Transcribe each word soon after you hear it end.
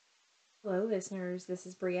Hello, listeners. This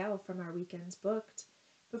is Brielle from Our Weekends Booked.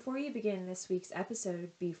 Before you begin this week's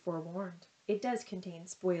episode, be forewarned. It does contain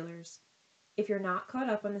spoilers. If you're not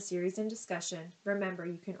caught up on the series in discussion, remember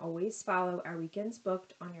you can always follow Our Weekends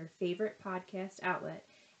Booked on your favorite podcast outlet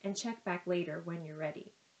and check back later when you're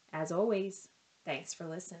ready. As always, thanks for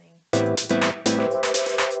listening.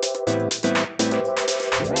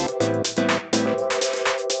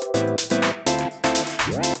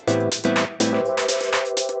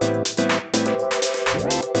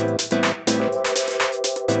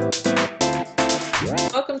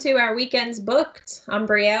 Welcome to Our Weekends Booked. I'm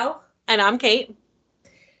Brielle. And I'm Kate.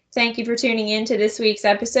 Thank you for tuning in to this week's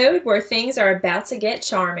episode where things are about to get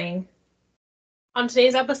charming. On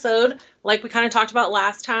today's episode, like we kind of talked about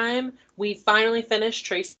last time, we finally finished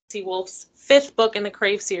Tracy Wolff's 5th book in the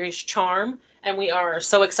Crave series, Charm, and we are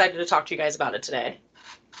so excited to talk to you guys about it today.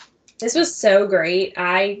 This was so great.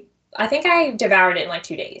 I think I devoured it in like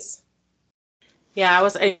 2 days. Yeah,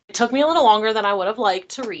 it took me a little longer than I would have liked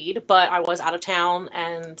to read, but I was out of town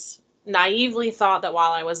and naively thought that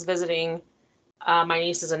while I was visiting my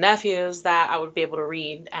nieces and nephews that I would be able to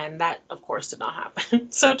read, and that of course did not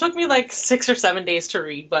happen. So it took me like 6 or 7 days to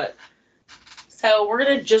read, but so we're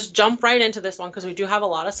going to just jump right into this one because we do have a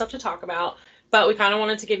lot of stuff to talk about, but we kind of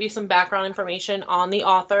wanted to give you some background information on the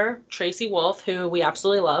author, Tracy Wolff, who we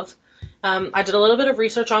absolutely love. I did a little bit of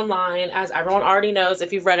research online. As everyone already knows,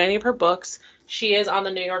 if you've read any of her books, she is on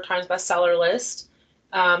the New York Times bestseller list.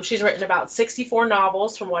 She's written about 64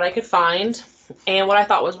 novels from what I could find. And what I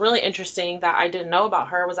thought was really interesting that I didn't know about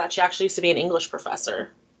her was that she actually used to be an English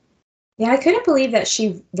professor. Yeah, I couldn't believe that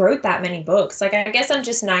she wrote that many books. Like, I guess I'm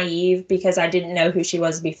just naive because I didn't know who she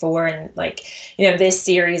was before. And like, this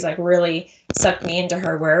series like really sucked me into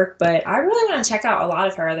her work. But I really want to check out a lot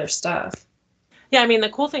of her other stuff. Yeah, I mean, the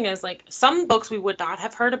cool thing is, like, some books we would not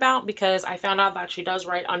have heard about because I found out that she does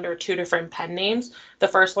write under 2 different pen names. The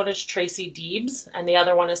first one is Tracy Deebs, and the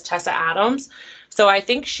other one is Tessa Adams. So I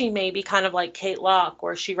think she may be kind of like Kate Locke,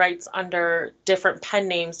 where she writes under different pen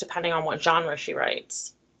names depending on what genre she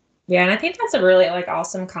writes. Yeah, and I think that's a really like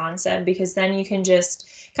awesome concept because then you can just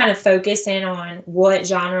kind of focus in on what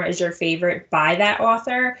genre is your favorite by that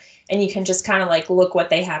author, and you can just kind of like look what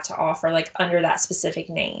they have to offer like under that specific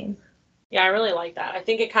name. Yeah, I really like that. I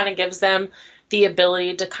think it kind of gives them the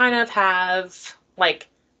ability to kind of have like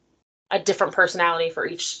a different personality for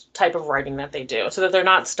each type of writing that they do so that they're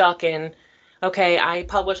not stuck in, okay, I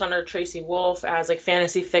publish under Tracy Wolff as like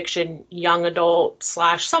fantasy fiction, young adult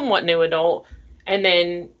 / somewhat new adult. And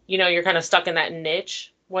then, you're kind of stuck in that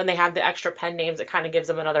niche. When they have the extra pen names, it kind of gives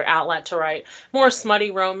them another outlet to write more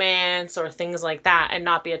smutty romance or things like that and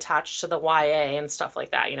not be attached to the YA and stuff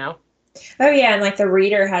like that. Oh yeah, and like the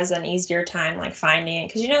reader has an easier time like finding it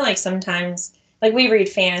because like sometimes like we read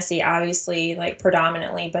fantasy obviously like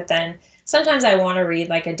predominantly, but then sometimes I want to read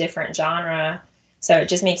like a different genre, so it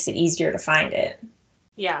just makes it easier to find it.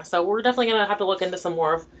 Yeah, so we're definitely going to have to look into some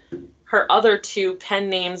more of her other 2 pen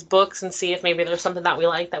names books and see if maybe there's something that we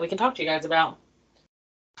like that we can talk to you guys about.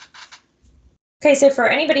 Okay, so for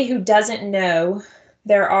anybody who doesn't know,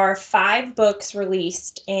 there are 5 books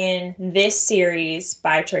released in this series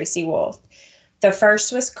by Tracy Wolff. The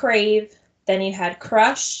first was Crave, then you had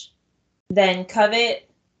Crush, then Covet,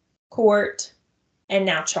 Court, and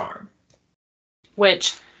now Charm.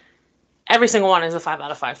 Which every single one is a 5 out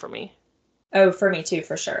of 5 for me. Oh, for me too,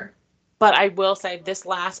 for sure. But I will say this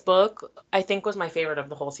last book, I think, was my favorite of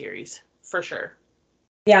the whole series, for sure.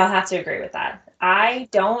 Yeah, I'll have to agree with that. I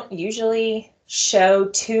don't usually show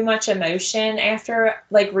too much emotion after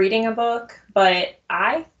like reading a book, but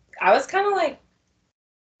I was kind of like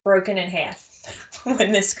broken in half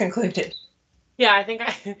when this concluded. Yeah, I think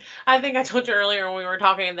I told you earlier when we were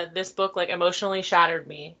talking that this book like emotionally shattered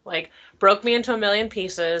me, like broke me into a million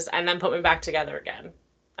pieces and then put me back together again.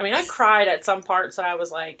 I mean, I cried at some parts and I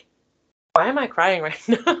was like, why am I crying right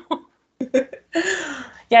now?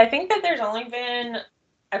 Yeah, I think that there's only been,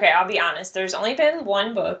 okay, I'll be honest, there's only been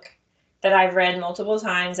one book that I've read multiple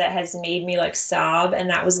times that has made me like sob, and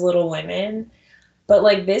that was Little Women. But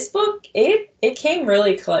like this book, it came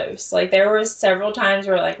really close. Like there was several times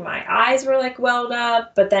where like my eyes were like welled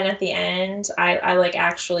up, but then at the end, I like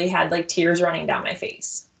actually had like tears running down my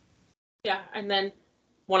face. Yeah, and then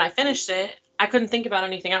when I finished it, I couldn't think about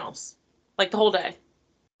anything else. Like the whole day.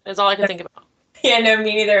 That's all I could think about. Yeah, no,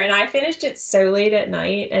 me neither. And I finished it so late at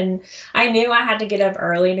night, and I knew I had to get up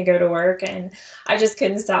early to go to work, and I just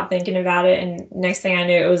couldn't stop thinking about it. And next thing I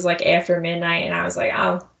knew, it was like after midnight, and I was like,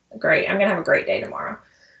 oh, great. I'm going to have a great day tomorrow.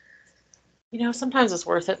 Sometimes it's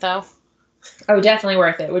worth it, though. Oh, definitely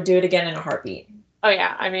worth it. Would do it again in a heartbeat. Oh,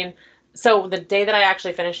 yeah. I mean, so the day that I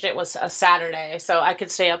actually finished it was a Saturday, so I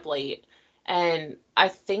could stay up late. And I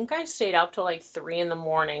think I stayed up till like 3 in the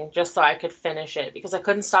morning just so I could finish it because I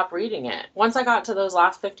couldn't stop reading it. Once I got to those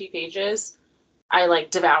last 50 pages, I like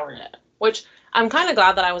devoured it, which I'm kind of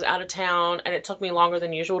glad that I was out of town and it took me longer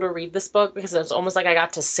than usual to read this book because it's almost like I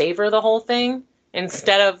got to savor the whole thing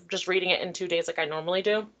instead of just reading it in 2 days like I normally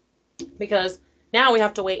do. Because now we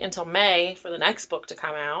have to wait until May for the next book to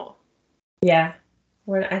come out. Yeah.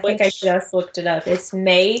 I think I Which, just looked it up. It's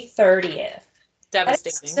May 30th. That's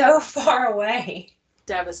devastating. so far away.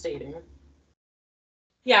 Devastating.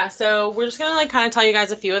 Yeah, so we're just gonna like kind of tell you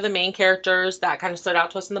guys a few of the main characters that kind of stood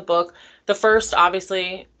out to us in the book. The first,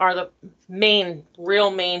 obviously, are the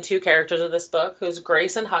real main two characters of this book, who's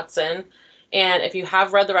Grace and Hudson. And if you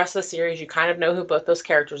have read the rest of the series, you kind of know who both those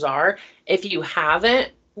characters are. If you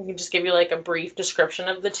haven't, we can just give you like a brief description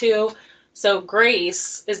of the two. So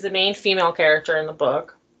Grace is the main female character in the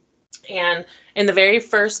book. And in the very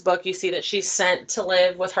first book, you see that she's sent to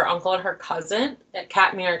live with her uncle and her cousin at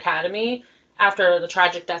Katmere Academy after the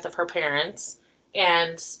tragic death of her parents.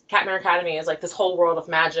 And Katmere Academy is like this whole world of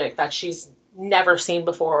magic that she's never seen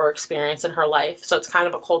before or experienced in her life. So it's kind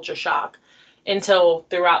of a culture shock until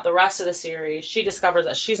throughout the rest of the series, she discovers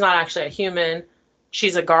that she's not actually a human,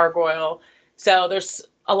 she's a gargoyle. So there's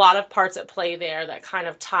a lot of parts at play there that kind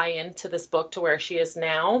of tie into this book to where she is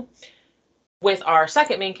now, with our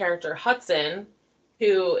second main character, Hudson,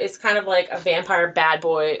 who is kind of like a vampire bad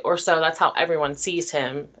boy, or so that's how everyone sees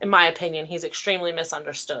him. In my opinion, he's extremely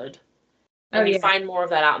misunderstood. Oh, And you yeah. find more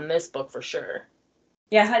of that out in this book for sure.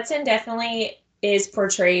 Yeah, Hudson definitely is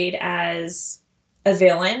portrayed as a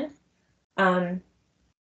villain. Um,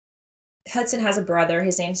 Hudson has a brother.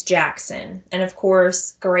 His name's Jackson. And of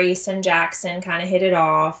course, Grace and Jackson kind of hit it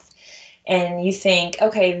off. And you think,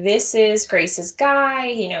 okay, this is Grace's guy.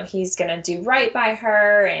 You know, he's going to do right by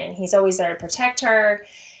her and he's always there to protect her.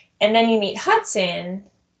 And then you meet Hudson.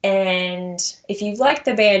 And if you like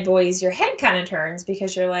the bad boys, your head kind of turns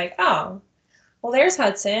because you're like, oh, well, there's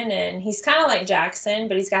Hudson. And he's kind of like Jackson,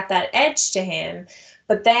 but he's got that edge to him.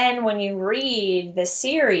 But then when you read the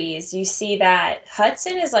series, you see that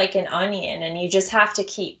Hudson is like an onion and you just have to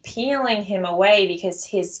keep peeling him away because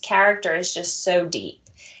his character is just so deep.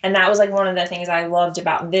 And that was like one of the things I loved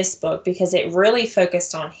about this book because it really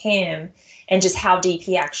focused on him and just how deep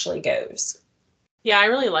he actually goes. Yeah, I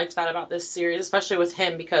really liked that about this series, especially with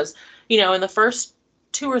him, because, you know, in the first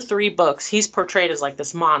 2 or 3 books, he's portrayed as like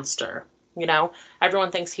this monster. You know,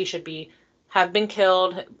 everyone thinks he should have been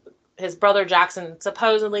killed. His brother Jackson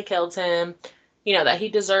supposedly killed him, you know, that he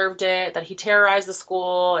deserved it, that he terrorized the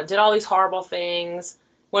school and did all these horrible things,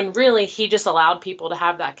 when really he just allowed people to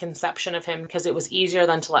have that conception of him because it was easier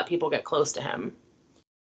than to let people get close to him.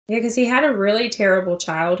 Yeah, because he had a really terrible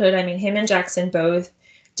childhood. I mean, him and Jackson both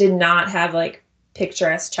did not have like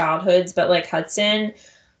picturesque childhoods, but like Hudson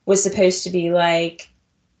was supposed to be like,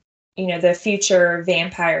 you know, the future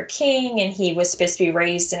vampire king, and he was supposed to be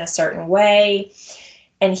raised in a certain way.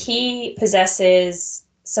 And he possesses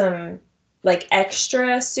some like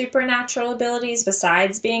extra supernatural abilities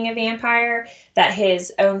besides being a vampire that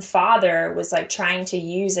his own father was like trying to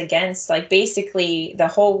use against like basically the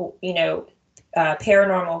whole, you know,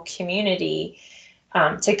 paranormal community,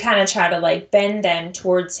 to kind of try to like bend them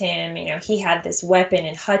towards him. You know, he had this weapon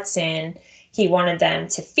in Hudson. He wanted them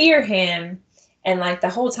to fear him. And like the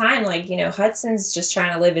whole time, like, you know, Hudson's just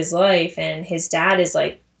trying to live his life. And his dad is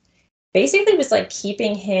like, basically was like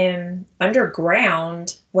keeping him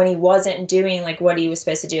underground when he wasn't doing like what he was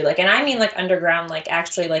supposed to do. Like, and I mean like underground, like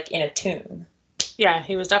actually like in a tomb. Yeah,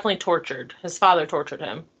 he was definitely tortured. His father tortured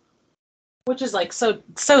him, which is like so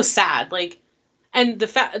sad. Like, and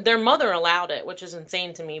their mother allowed it, which is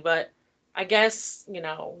insane to me. But I guess, you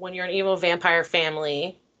know, when you're an evil vampire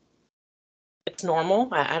family, it's normal.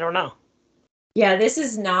 I don't know. Yeah, this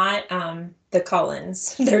is not the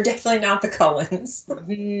Cullens. They're definitely not the Cullens.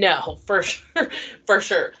 No, for sure, for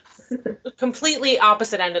sure. Completely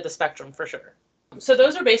opposite end of the spectrum, for sure. So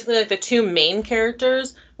those are basically like the two main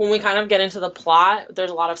characters. When we kind of get into the plot,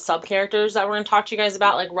 there's a lot of sub characters that we're going to talk to you guys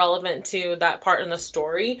about, like relevant to that part in the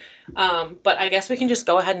story. But I guess we can just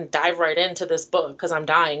go ahead and dive right into this book because I'm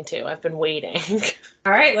dying to. I've been waiting.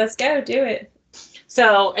 All right, let's go. Do it.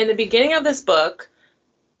 So in the beginning of this book,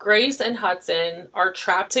 Grace and Hudson are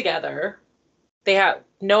trapped together. They have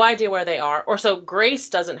no idea where they are, or so Grace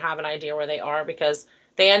doesn't have an idea where they are because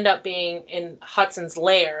they end up being in Hudson's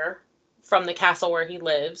lair from the castle where he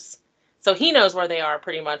lives. So he knows where they are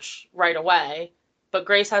pretty much right away, but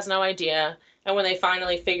Grace has no idea. And when they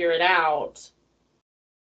finally figure it out,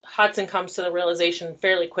 Hudson comes to the realization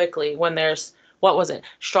fairly quickly when there's, what was it,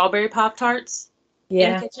 strawberry Pop-Tarts in the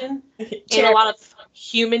Yeah. kitchen and a lot of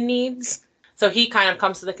human needs. So he kind of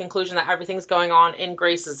comes to the conclusion that everything's going on in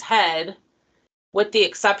Grace's head, with the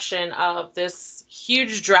exception of this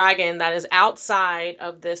huge dragon that is outside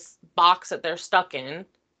of this box that they're stuck in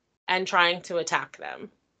and trying to attack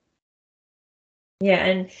them. Yeah,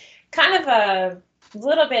 and kind of a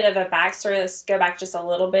little bit of a backstory. Let's go back just a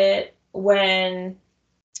little bit. When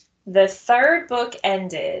the third book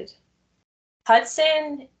ended,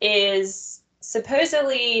 Hudson is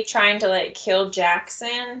supposedly trying to like kill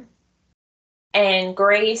Jackson, and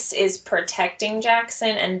Grace is protecting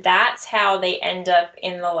Jackson, and that's how they end up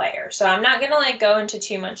in the lair. So I'm not going to like go into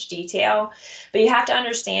too much detail, but you have to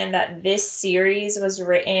understand that this series was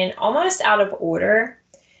written almost out of order.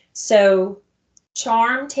 So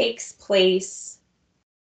Charm takes place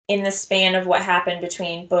in the span of what happened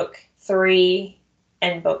between book 3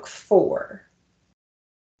 and book 4.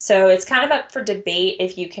 So it's kind of up for debate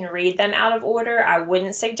if you can read them out of order. I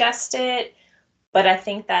wouldn't suggest it, but I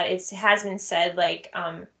think that it has been said like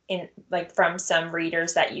in like from some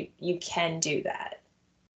readers that you can do that.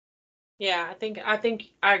 Yeah, I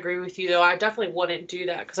think I agree with you though. I definitely wouldn't do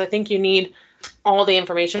that because I think you need all the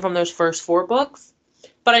information from those first 4 books.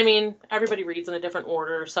 But I mean, everybody reads in a different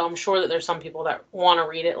order, so I'm sure that there's some people that want to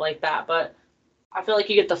read it like that, but I feel like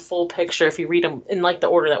you get the full picture if you read them in like the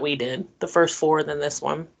order that we did, the first 4 then this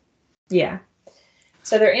one. Yeah.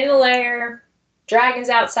 So they're in the lair, dragons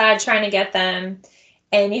outside trying to get them.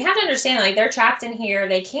 And you have to understand, like, they're trapped in here.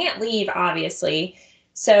 They can't leave, obviously.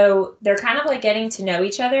 So they're kind of like getting to know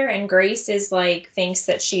each other. And Grace is like, thinks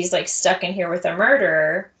that she's like stuck in here with a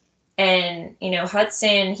murderer. And, you know,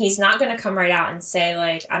 Hudson, he's not going to come right out and say,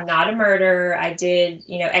 like, I'm not a murderer. I did,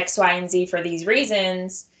 you know, X, Y, and Z for these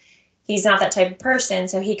reasons. He's not that type of person.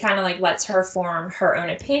 So he kind of like lets her form her own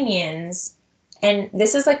opinions. And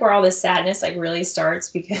this is like where all this sadness like really starts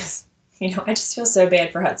because, you know, I just feel so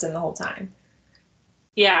bad for Hudson the whole time.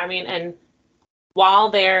 Yeah, I mean, and while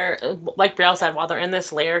they're, like Brielle said, while they're in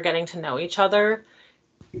this lair getting to know each other,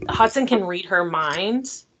 Hudson can read her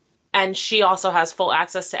mind, and she also has full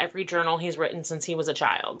access to every journal he's written since he was a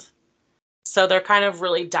child. So they're kind of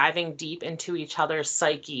really diving deep into each other's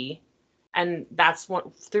psyche. And that's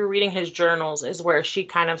what, through reading his journals, is where she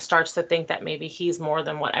kind of starts to think that maybe he's more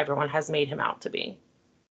than what everyone has made him out to be.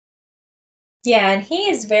 Yeah, and he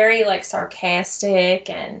is very like sarcastic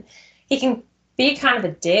and he can be kind of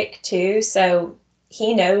a dick too. So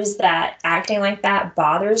he knows that acting like that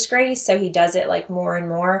bothers Grace, so he does it like more and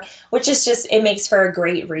more, which is just it makes for a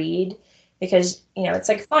great read because, you know, it's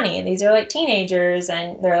like funny. These are like teenagers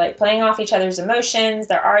and they're like playing off each other's emotions.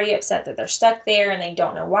 They're already upset that they're stuck there and they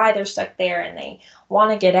don't know why they're stuck there and they want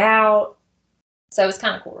to get out. So it's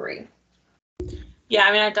kind of cool to read. Yeah,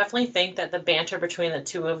 I mean, I definitely think that the banter between the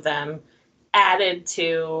two of them added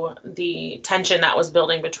to the tension that was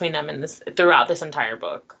building between them in this throughout this entire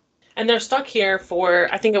book. And they're stuck here for,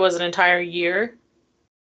 I think it was an entire year.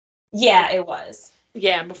 Yeah, it was.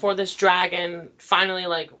 Yeah, before this dragon finally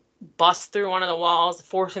like busts through one of the walls,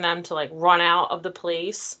 forcing them to like run out of the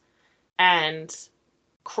place, and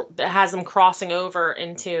has them crossing over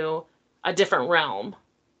into a different realm,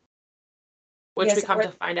 which we Yes, come to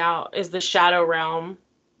find out is the Shadow Realm.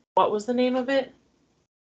 What was the name of it?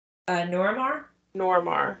 Normar.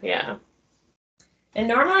 Normar, yeah. And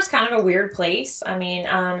Normar is kind of a weird place. I mean,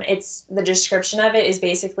 it's the description of it is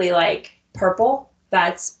basically like purple.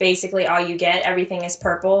 That's basically all you get. Everything is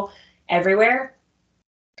purple everywhere.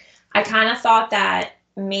 I kind of thought that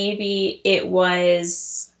maybe it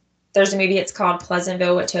was there's a movie it's called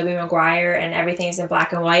Pleasantville with Tobey Maguire and everything's in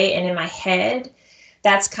black and white. And in my head,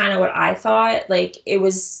 that's kind of what I thought. Like it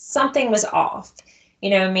was something was off.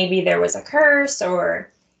 You know, maybe there was a curse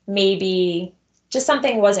or maybe just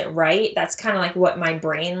something wasn't right. That's kind of like what my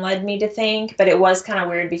brain led me to think. But it was kind of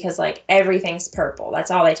weird because like everything's purple. That's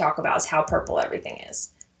all they talk about is how purple everything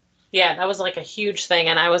is. Yeah, that was like a huge thing.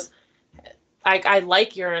 And I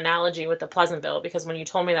like your analogy with the Pleasantville because when you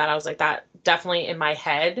told me that, I was like, that definitely in my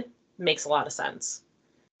head makes a lot of sense.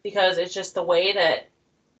 Because it's just the way that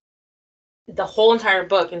the whole entire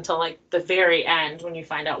book until like the very end, when you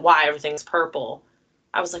find out why everything's purple,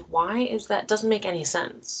 I was like, why is that? Doesn't make any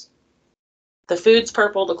sense. The food's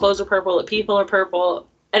purple, the clothes are purple, the people are purple,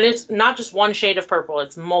 and it's not just one shade of purple,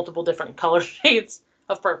 it's multiple different color shades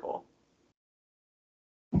of purple.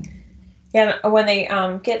 Yeah, when they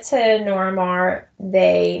get to Normar,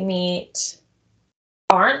 they meet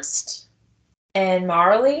Arnst and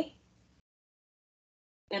Marley.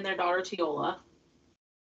 And their daughter Teola.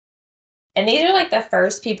 And these are like the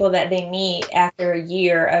first people that they meet after a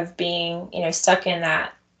year of being, you know, stuck in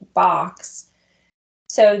that box.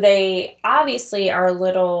 So they obviously are a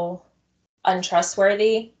little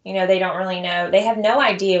untrustworthy. They don't really know. They have no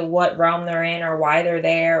idea what realm they're in or why they're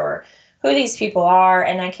there or who these people are.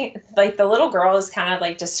 And I can't, like, the little girl is kind of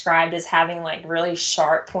like described as having like really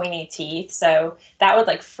sharp, pointy teeth. So that would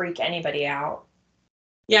like freak anybody out.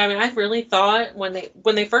 Yeah, I mean, I really thought when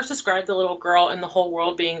they first described the little girl and the whole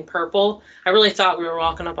world being purple, I really thought we were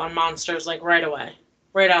walking up on monsters like right away,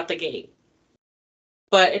 right out the gate.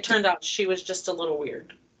 But it turned out she was just a little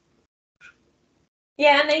weird.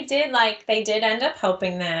 Yeah, and they did end up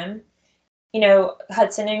helping them.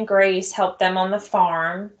 Hudson and Grace helped them on the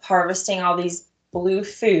farm, harvesting all these blue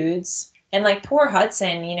foods. And like poor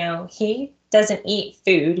Hudson, he doesn't eat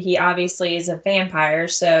food. He obviously is a vampire.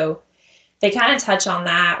 So they kind of touch on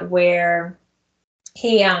that where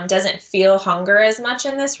he doesn't feel hunger as much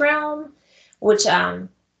in this realm, which kind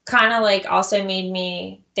of like also made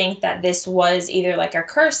me think that this was either like a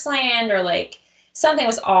cursed land or like something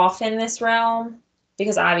was off in this realm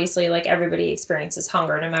because obviously like everybody experiences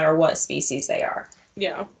hunger no matter what species they are.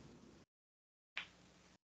 Yeah.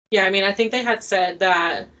 Yeah, I mean, I think they had said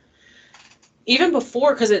that even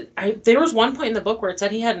before, because there was one point in the book where it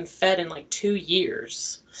said he hadn't fed in like 2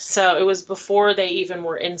 years. So it was before they even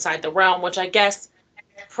were inside the realm, which I guess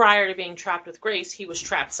prior to being trapped with Grace, he was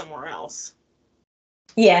trapped somewhere else.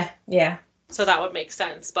 Yeah, yeah. So that would make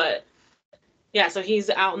sense. But yeah, so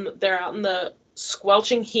they're out in the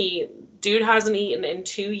squelching heat. Dude hasn't eaten in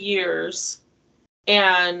 2 years.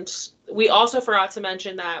 And we also forgot to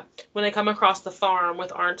mention that when they come across the farm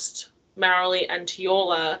with Arnst, Marilee, and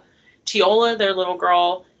Tiola, their little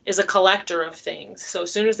girl, is a collector of things. So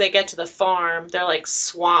as soon as they get to the farm, they're like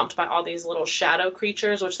swamped by all these little shadow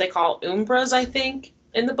creatures, which they call Umbras, I think,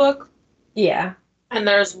 in the book. Yeah. And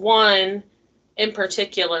there's one in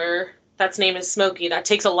particular that's name is Smokey that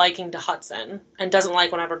takes a liking to Hudson and doesn't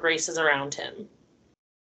like whenever Grace is around him.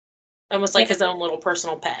 Almost like Yeah. his own little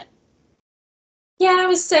personal pet. Yeah, it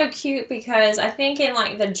was so cute because I think in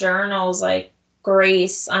like the journals, like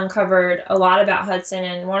Grace uncovered a lot about Hudson,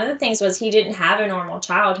 and one of the things was he didn't have a normal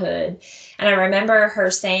childhood. And I remember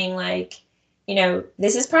her saying like,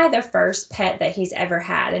 this is probably the first pet that he's ever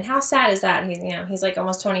had. And how sad is that? He's like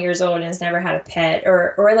almost 20 years old and has never had a pet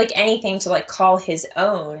or like anything to like call his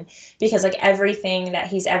own because like everything that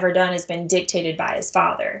he's ever done has been dictated by his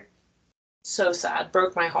father. So sad.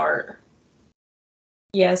 Broke my heart.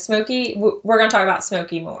 Yeah, Smokey, we're going to talk about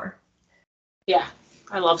Smokey more. Yeah,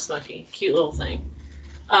 I love Smokey. Cute little thing.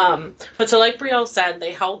 But so like Brielle said,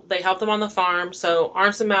 they help them on the farm. So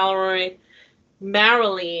Arnst and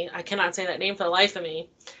Marilee, I cannot say that name for the life of me.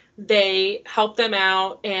 They help them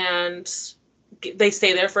out and they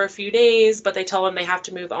stay there for a few days, but they tell them they have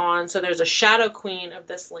to move on. So there's a shadow queen of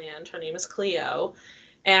this land. Her name is Cleo.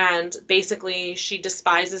 And basically she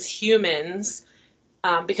despises humans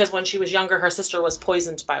because when she was younger, her sister was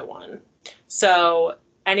poisoned by one. So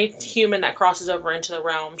any human that crosses over into the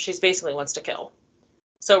realm, she's basically wants to kill.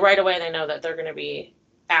 So right away, they know that they're going to be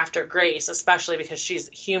after Grace, especially because she's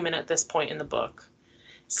human at this point in the book.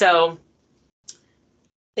 So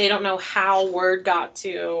they don't know how word got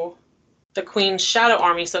to the Queen's Shadow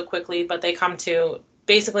Army so quickly, but they come to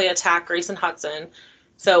basically attack Grace and Hudson.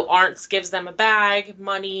 So Arnst gives them a bag,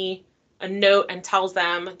 money, a note, and tells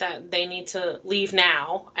them that they need to leave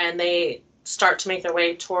now. And they start to make their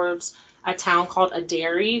way towards a town called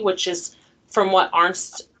Adari, which is, from what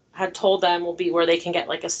Arnst had told them, will be where they can get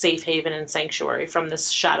like a safe haven and sanctuary from this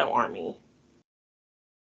shadow army.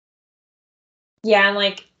 Yeah, and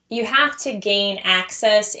like you have to gain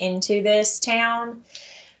access into this town.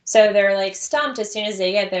 So they're like stumped as soon as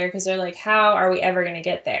they get there because they're like, how are we ever going to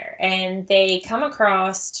get there? And they come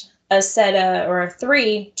across a set of, or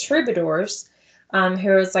three troubadours,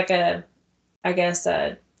 who is like I guess,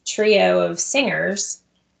 a trio of singers.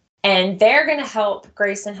 And they're going to help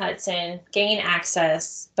Grace and Hudson gain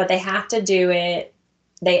access, but they have to do it.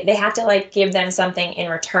 They have to like give them something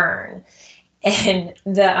in return. And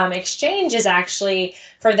the exchange is actually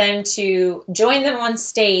for them to join them on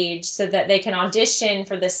stage so that they can audition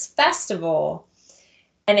for this festival.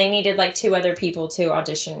 And they needed like two other people to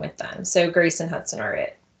audition with them. So Grace and Hudson are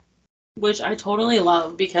it. Which I totally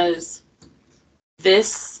love because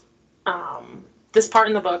this this part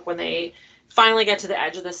in the book when they finally get to the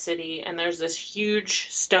edge of the city and there's this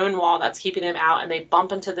huge stone wall that's keeping them out and they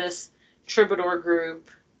bump into this troubadour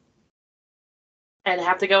group and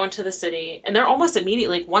have to go into the city. And they're almost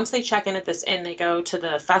immediately, once they check in at this inn, they go to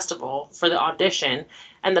the festival for the audition.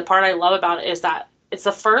 And the part I love about it is that it's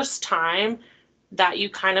the first time that you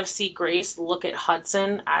kind of see Grace look at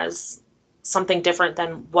Hudson as something different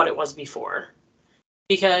than what it was before.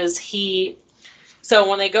 Because So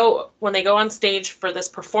when they go on stage for this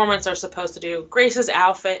performance they're supposed to do, Grace's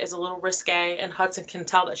outfit is a little risque and Hudson can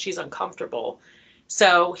tell that she's uncomfortable.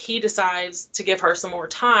 So he decides to give her some more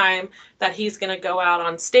time, that he's going to go out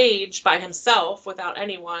on stage by himself without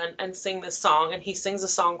anyone and sing this song. And he sings a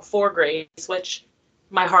song for Grace, which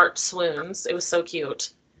my heart swoons. It was so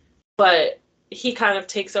cute. But he kind of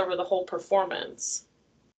takes over the whole performance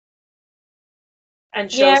and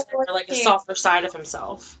Yeah, shows her like a softer side of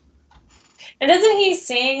himself. and doesn't he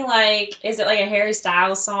sing like, is it like a Harry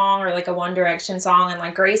Styles song or like a One Direction song? And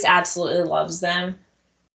like Grace absolutely loves them.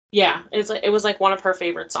 Yeah, it was like one of her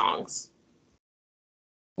favorite songs.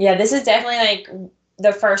 Yeah, this is definitely like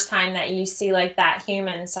the first time that you see like that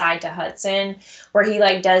human side to Hudson where he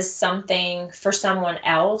like does something for someone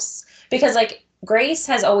else, because like Grace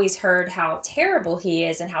has always heard how terrible he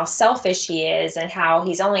is and how selfish he is and how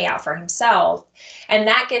he's only out for himself. And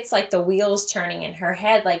that gets like the wheels turning in her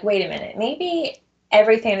head like, wait a minute, maybe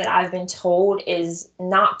everything that I've been told is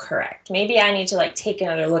not correct. Maybe I need to like take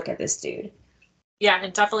another look at this dude. Yeah,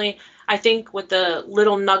 and definitely, I think with the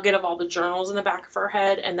little nugget of all the journals in the back of her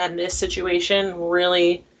head, and then this situation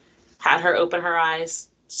really had her open her eyes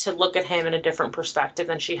to look at him in a different perspective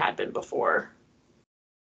than she had been before.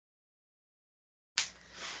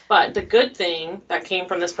 But the good thing that came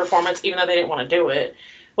from this performance, even though they didn't want to do it,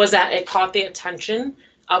 was that it caught the attention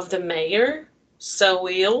of the mayor,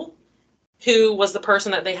 Soil, who was the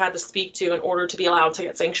person that they had to speak to in order to be allowed to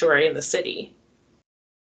get sanctuary in the city.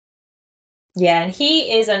 Yeah, and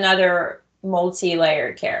he is another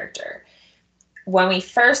multi-layered character. When we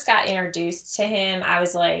first got introduced to him, I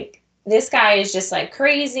was like, this guy is just like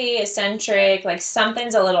crazy, eccentric, like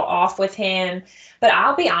something's a little off with him. But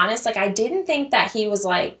I'll be honest, like I didn't think that he was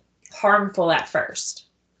like harmful at first.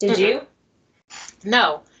 Did you?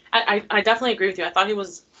 No, I definitely agree with you. I thought he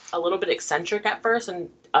was a little bit eccentric at first and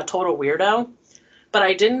a total weirdo, but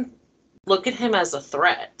I didn't look at him as a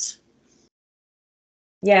threat.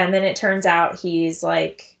 Yeah, and then it turns out he's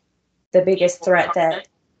like the biggest threat that,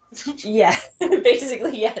 yeah,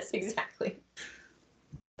 basically, yes, exactly.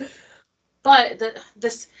 But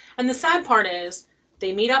the sad part is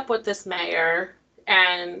they meet up with this mayor,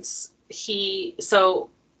 and they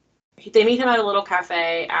meet him at a little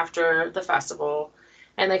cafe after the festival,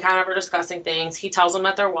 and they kind of are discussing things. He tells them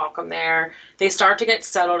that they're welcome there. They start to get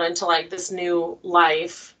settled into like this new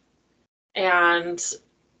life and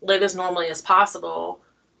live as normally as possible.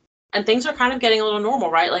 And things are kind of getting a little normal,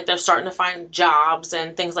 right? Like they're starting to find jobs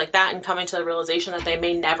and things like that and coming to the realization that they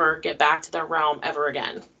may never get back to their realm ever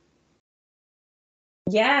again.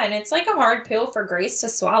 Yeah, and it's like a hard pill for Grace to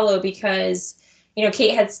swallow because,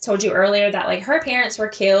 Kate had told you earlier that like her parents were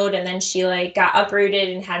killed and then she like got uprooted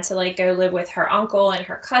and had to like go live with her uncle and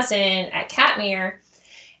her cousin at Katmere.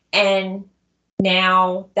 And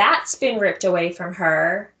now that's been ripped away from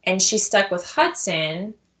her and she's stuck with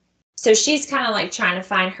Hudson. So she's kind of like trying to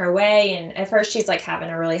find her way. And at first she's like having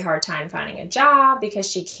a really hard time finding a job because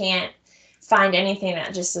she can't find anything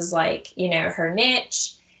that just is like, her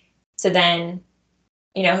niche. So then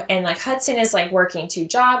and like Hudson is like working two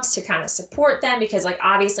jobs to kind of support them because like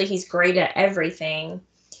obviously he's great at everything.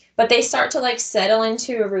 But they start to like settle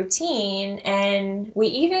into a routine and we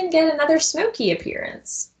even get another Smokey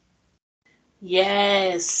appearance.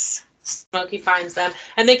 Yes. Smokey finds them.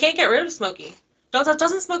 And they can't get rid of Smokey.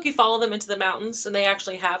 Doesn't Smokey follow them into the mountains and they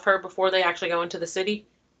actually have her before they actually go into the city?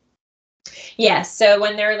 Yeah, so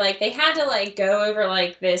when they're like they had to like go over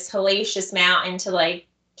like this hellacious mountain to like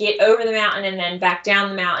get over the mountain and then back down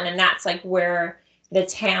the mountain, and that's like where the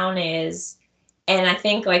town is. And I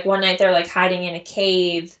think like one night they're like hiding in a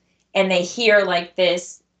cave and they hear like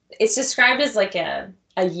this, it's described as like a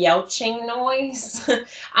yelching noise.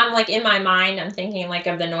 I'm like in my mind I'm thinking like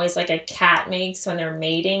of the noise like a cat makes when they're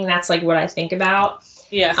mating. That's like what I think about.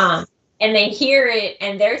 Yeah. And they hear it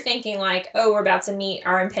and they're thinking like, oh, we're about to meet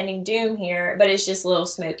our impending doom here, but it's just little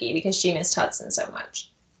Smokey because she missed Hudson so much.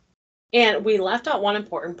 And we left out one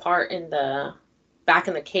important part in the back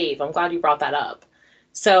in the cave. I'm glad you brought that up.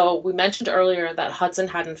 So we mentioned earlier that Hudson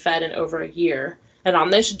hadn't fed in over a year. And on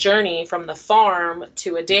this journey from the farm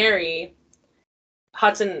to a dairy,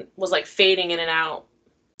 Hudson was like fading in and out.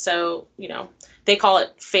 So, they call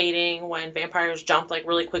it fading when vampires jump like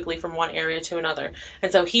really quickly from one area to another.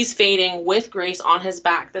 And so he's fading with Grace on his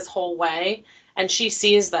back this whole way. And she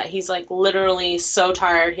sees that he's like literally so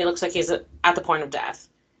tired. He looks like he's at the point of death.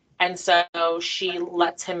 And so she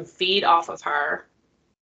lets him feed off of her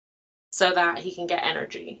so that he can get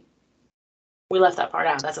energy. We left that part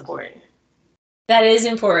out. That's important. That is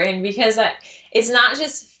important because it's not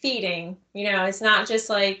just feeding, it's not just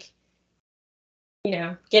like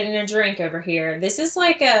getting a drink over here. This is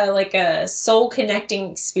like a soul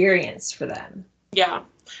connecting experience for them. Yeah.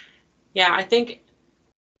 Yeah, I think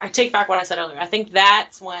I take back what I said earlier. I think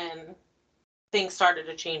that's when things started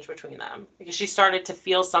to change between them because she started to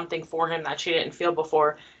feel something for him that she didn't feel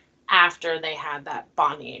before after they had that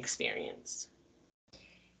bonding experience.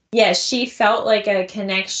 Yeah, she felt like a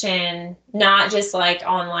connection, not just like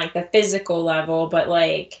on like the physical level, but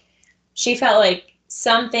like she felt like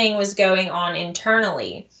something was going on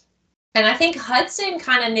internally. And I think Hudson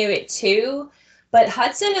kind of knew it too, but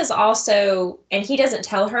Hudson is also, and he doesn't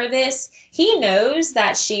tell her this, he knows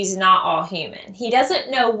that she's not all human. He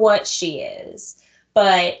doesn't know what she is,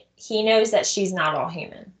 but he knows that she's not all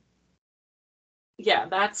human. Yeah,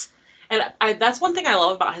 that's one thing I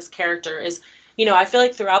love about his character is, I feel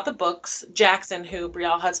like throughout the books, Jackson, who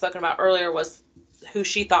Brielle had spoken about earlier, was who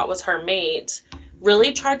she thought was her mate,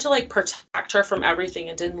 really tried to like protect her from everything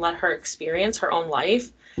and didn't let her experience her own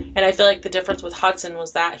life. And I feel like the difference with Hudson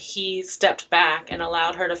was that he stepped back and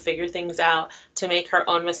allowed her to figure things out, to make her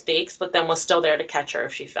own mistakes, but then was still there to catch her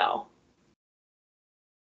if she fell.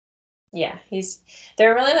 Yeah,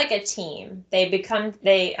 they're really like a team. They become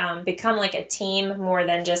like a team more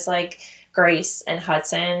than just like Grace and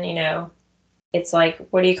Hudson, It's like,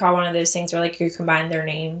 what do you call one of those things where like you combine their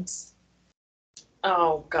names?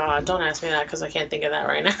 Oh God, don't ask me that because I can't think of that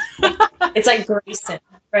right now. It's like Grayson,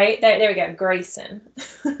 right? There we go, Grayson.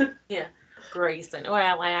 Yeah, Grayson. Well,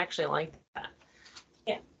 I actually like that.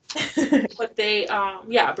 Yeah. But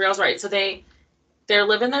yeah, Brielle's right. So they're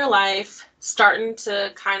living their life, starting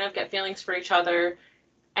to kind of get feelings for each other.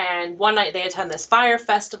 And one night they attend this fire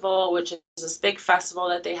festival, which is this big festival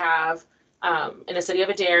that they have in the city of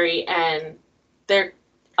Adair, and they're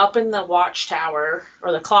up in the watchtower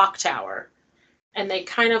or the clock tower, and they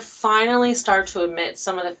kind of finally start to admit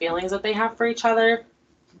some of the feelings that they have for each other.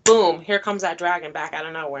 Boom, here comes that dragon back out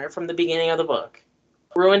of nowhere from the beginning of the book.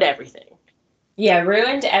 Ruined everything. Yeah,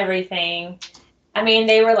 ruined everything. I mean,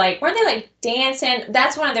 weren't they like dancing?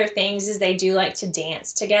 That's one of their things is they do like to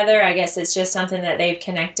dance together. I guess it's just something that they've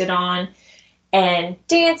connected on. And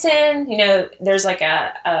dancing, there's like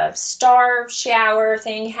a star shower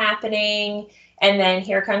thing happening. And then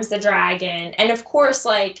here comes the dragon. And of course,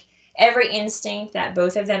 like every instinct that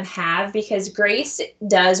both of them have, because Grace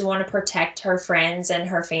does want to protect her friends and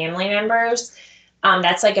her family members.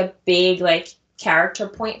 That's like a big like character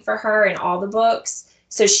point for her in all the books.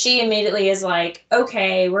 So she immediately is like,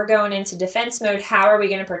 okay, we're going into defense mode. How are we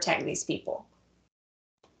going to protect these people?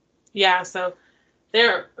 Yeah, so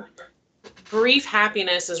their brief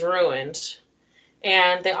happiness is ruined,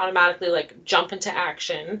 and they automatically like jump into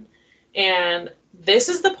action. And this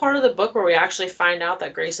is the part of the book where we actually find out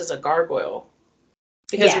that Grace is a gargoyle.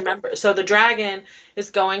 Because Yeah. remember, so the dragon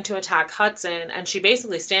is going to attack Hudson, and she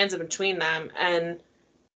basically stands in between them. And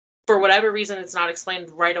for whatever reason, it's not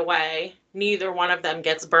explained right away. Neither one of them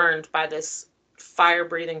gets burned by this fire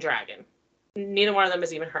breathing dragon. Neither one of them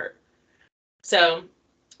is even hurt. So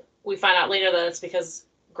we find out later that it's because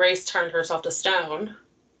Grace turned herself to stone.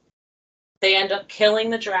 They end up killing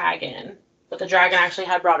the dragon, but the dragon actually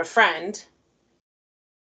had brought a friend,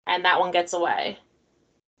 and that one gets away.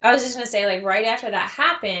 I was just gonna say, like, right after that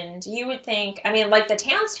happened, you would think, I mean, like, the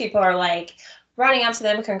townspeople are like running up to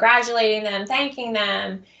them, congratulating them, thanking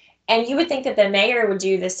them. And you would think that the mayor would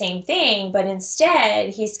do the same thing, but instead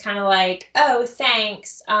he's kind of like, oh,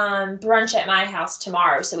 thanks, brunch at my house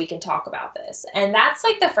tomorrow so we can talk about this. And that's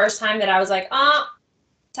like the first time that I was like, oh,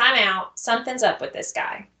 time out. Something's up with this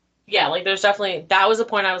guy. Yeah, like there's definitely, that was the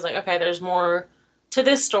point I was like, okay, there's more to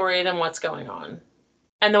this story than what's going on.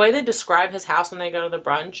 And the way they describe his house when they go to the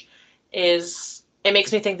brunch is, it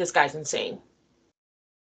makes me think this guy's insane.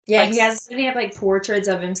 Yeah, Like, he have like portraits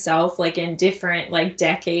of himself like in different like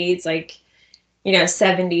decades, like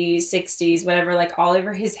 70s, 60s, whatever, like all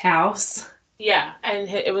over his house. yeah, and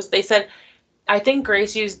they said, I think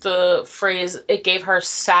Grace used the phrase, it gave her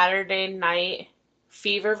Saturday night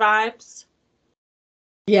fever vibes.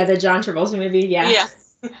 Yeah, the John Travolta movie, yeah.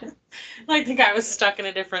 Yeah. Like the guy was stuck in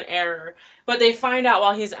a different era. But they find out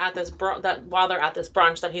while he's at that while they're at this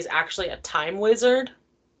brunch that he's actually a time wizard,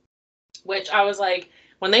 which I was like,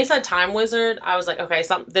 when they said time wizard, I was like, okay,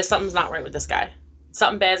 something's not right with this guy.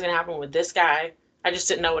 Something bad's gonna happen with this guy. I just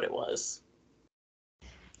didn't know what it was.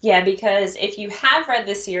 Yeah, because if you have read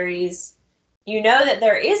the series, you know that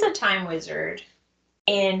there is a time wizard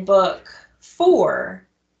in book 4.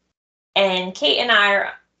 And Kate and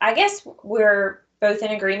I guess we're both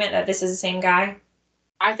in agreement that this is the same guy.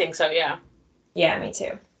 I think so, yeah. Yeah, me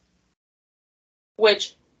too.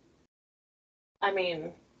 Which, I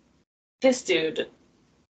mean, this dude,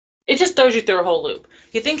 It just throws you through a whole loop.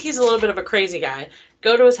 You think he's a little bit of a crazy guy.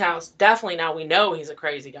 Go to his house. Definitely now we know he's a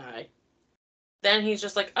crazy guy. Then he's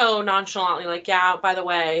just like, oh, nonchalantly, like, yeah, by the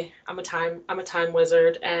way, I'm a time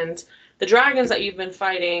wizard, and the dragons that you've been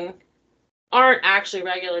fighting aren't actually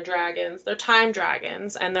regular dragons. They're time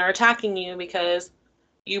dragons, and they're attacking you because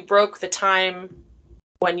you broke the time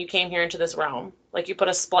when you came here into this realm. Like you put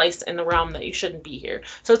a splice in the realm that you shouldn't be here.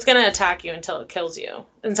 So it's going to attack you until it kills you.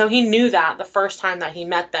 And so he knew that the first time that he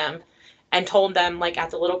met them and told them, like at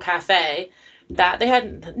the little cafe, that they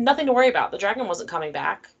had nothing to worry about. The dragon wasn't coming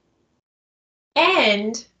back.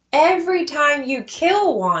 And every time you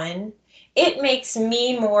kill one, it makes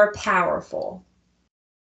me more powerful.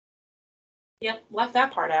 Yep, left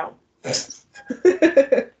that part out.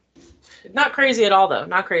 Not crazy at all, though.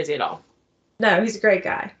 Not crazy at all. No, he's a great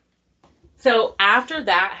guy. So after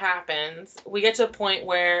that happens, we get to a point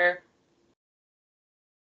where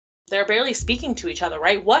they're barely speaking to each other,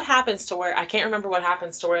 right? What happens to where, I can't remember what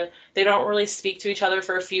happens to where they don't really speak to each other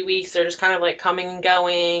for a few weeks. They're just kind of like coming and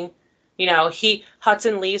going. You know,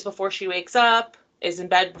 Hudson leaves before she wakes up, is in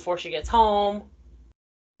bed before she gets home.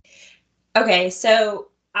 Okay, so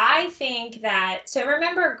I think that, so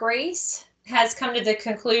remember, Grace has come to the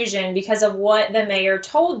conclusion because of what the mayor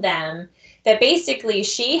told them that basically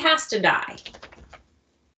she has to die.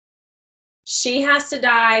 She has to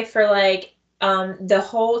die for like the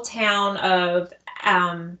whole town of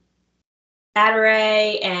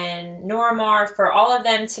Adaray and Noramar, for all of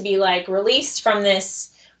them to be like released from this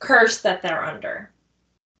curse that they're under.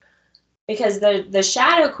 Because the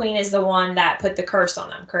Shadow Queen is the one that put the curse on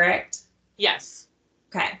them, correct? Yes.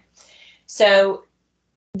 Okay. So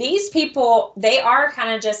these people, they are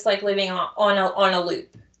kind of just like living on a loop.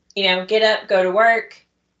 You know, get up, go to work,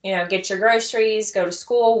 you know, get your groceries, go to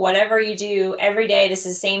school, whatever you do every day. This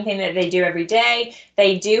is the same thing that they do every day.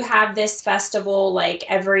 They do have this festival like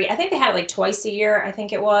I think they had it like twice a year, I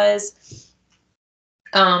think it was.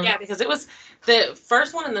 Yeah, because it was the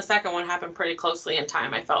first one and the second one happened pretty closely in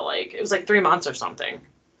time. I felt like it was like 3 months or something.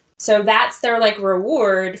 So that's their like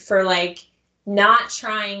reward for like not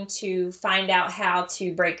trying to find out how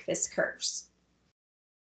to break this curse.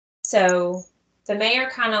 So the mayor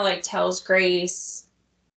kind of like tells Grace,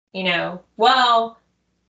 you know, well,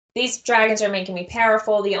 these dragons are making me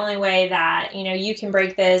powerful. The only way that, you know, you can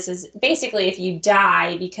break this is basically if you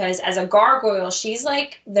die, because as a gargoyle, she's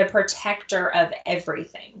like the protector of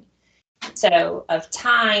everything. So of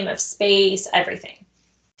time, of space, everything.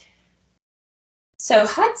 So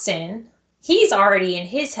Hudson, he's already in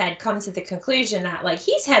his head come to the conclusion that like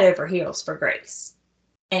he's head over heels for Grace.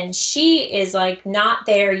 And she is like not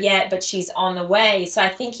there yet, but she's on the way. So I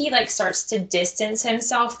think he like starts to distance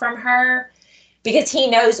himself from her because he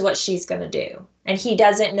knows what she's going to do. And he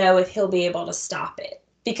doesn't know if he'll be able to stop it.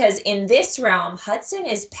 Because in this realm, Hudson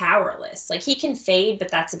is powerless. Like he can fade, but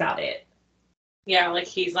that's about it. Yeah, like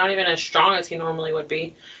he's not even as strong as he normally would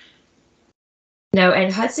be. No,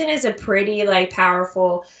 and Hudson is a pretty like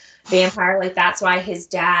powerful vampire. Like that's why his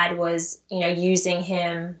dad was, you know, using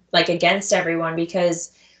him like against everyone,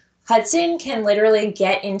 because Hudson can literally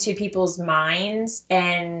get into people's minds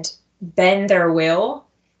and bend their will.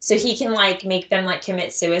 So he can like make them like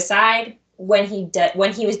commit suicide when he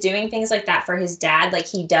was doing things like that for his dad. Like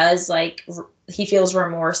he does like he feels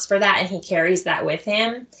remorse for that and he carries that with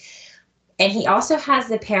him. And he also has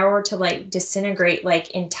the power to like disintegrate like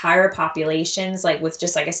entire populations, like with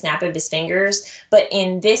just like a snap of his fingers. But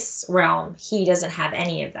in this realm, he doesn't have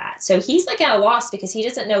any of that. So he's like at a loss because he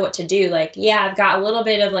doesn't know what to do. Like, yeah, I've got a little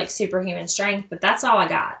bit of like superhuman strength, but that's all I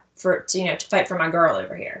got to fight for my girl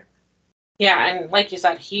over here. Yeah, and like you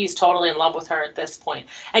said, he's totally in love with her at this point.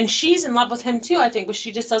 And she's in love with him too, I think, but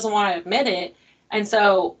she just doesn't want to admit it. And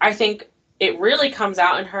so I think it really comes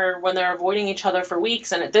out in her when they're avoiding each other for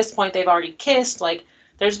weeks, and at this point they've already kissed. Like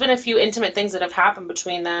there's been a few intimate things that have happened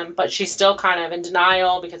between them, but she's still kind of in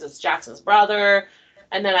denial because it's Jackson's brother.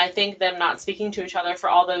 And then I think them not speaking to each other for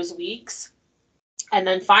all those weeks. And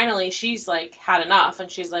then finally she's like had enough, and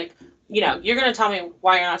she's like, you know, you're going to tell me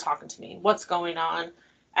why you're not talking to me. What's going on?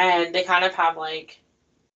 And they kind of have like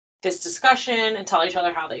this discussion and tell each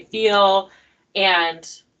other how they feel. And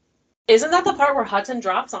isn't that the part where Hudson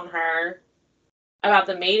drops on her about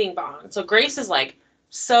the mating bond? So Grace is like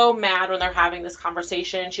so mad when they're having this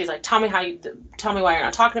conversation. She's like, tell me why you're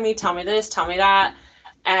not talking to me. Tell me this, tell me that.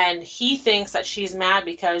 And he thinks that she's mad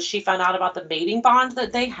because she found out about the mating bond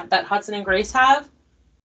that Hudson and Grace have,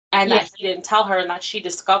 and that he didn't tell her, and that she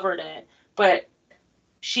discovered it. But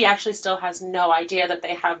she actually still has no idea that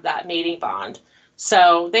they have that mating bond.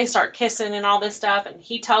 So they start kissing and all this stuff, and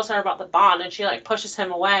he tells her about the bond, and she like pushes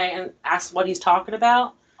him away and asks what he's talking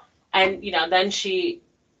about. And, you know, then she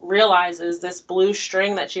realizes this blue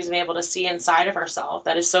string that she's been able to see inside of herself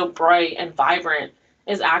that is so bright and vibrant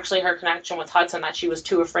is actually her connection with Hudson that she was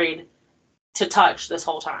too afraid to touch this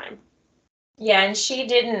whole time. Yeah, and she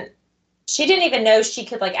didn't even know she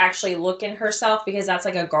could like actually look in herself because that's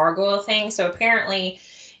like a gargoyle thing. So apparently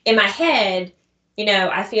in my head, you know,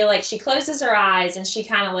 I feel like she closes her eyes and she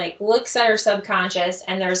kind of like looks at her subconscious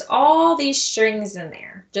and there's all these strings in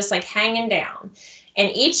there just like hanging down. And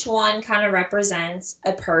each one kind of represents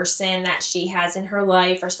a person that she has in her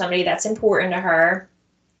life or somebody that's important to her.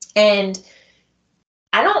 And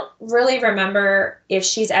I don't really remember if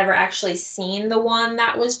she's ever actually seen the one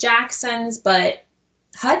that was Jackson's, but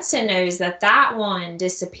Hudson knows that that one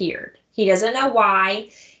disappeared. He doesn't know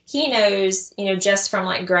why. He knows, you know, just from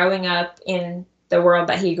like growing up in the world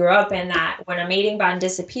that he grew up in, that when a mating bond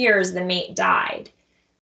disappears, the mate died.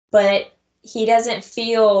 But he doesn't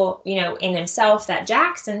feel, you know, in himself that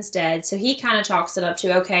Jackson's dead. So he kind of chalks it up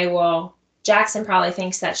to, okay, well, Jackson probably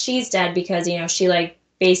thinks that she's dead because, you know, she like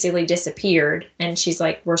basically disappeared and she's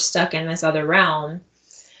like, we're stuck in this other realm.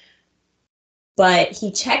 But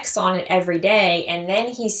he checks on it every day and then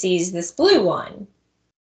he sees this blue one.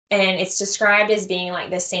 And it's described as being like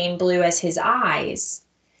the same blue as his eyes.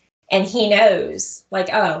 And he knows, like,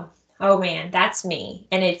 oh man, that's me.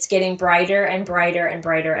 And it's getting brighter and brighter and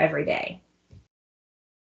brighter every day.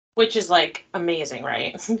 Which is like amazing,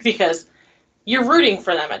 right? Because you're rooting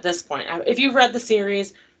for them at this point. If you've read the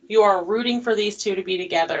series, you are rooting for these two to be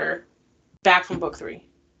together back from book 3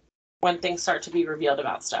 when things start to be revealed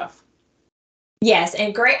about stuff. Yes,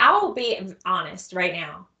 and I will be honest right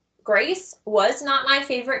now. Grace was not my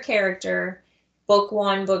favorite character, book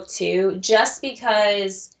 1, book 2, just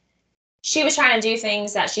because she was trying to do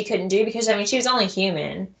things that she couldn't do because, I mean, she was only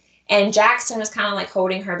human. And Jackson was kind of like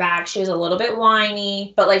holding her back. She was a little bit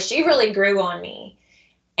whiny, but like she really grew on me.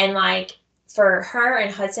 And like for her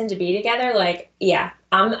and Hudson to be together, like, yeah,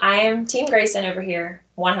 I am Team Grayson over here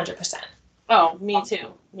 100%. Oh, me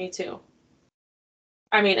too. Me too.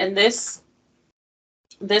 I mean, and this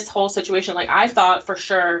whole situation, like I thought for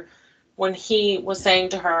sure when he was saying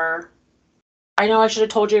to her, I know I should have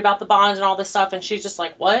told you about the bonds and all this stuff, and she's just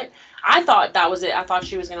like, what? I thought that was it. I thought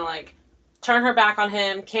she was gonna like turn her back on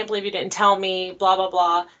him, can't believe you didn't tell me, blah blah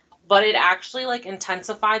blah. But it actually like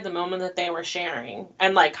intensified the moment that they were sharing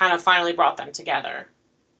and like kind of finally brought them together.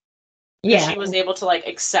 Yeah. She was able to like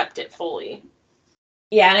accept it fully.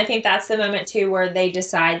 Yeah, and I think that's the moment too where they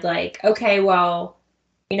decide like, okay, well,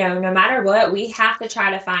 you know, no matter what, we have to try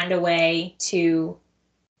to find a way to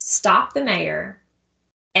stop the mayor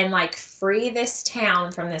and like free this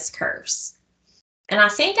town from this curse. And I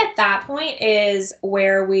think at that point is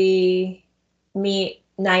where we meet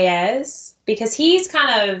Naez because he's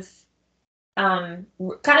kind of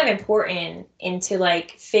important into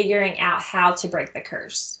like figuring out how to break the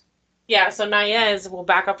curse. Yeah, so Naez, we'll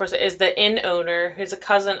back up for a second, is the inn owner who's a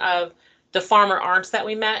cousin of the farmer Arntz that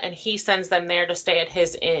we met, and he sends them there to stay at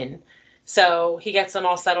his inn. So he gets them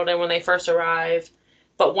all settled in when they first arrive.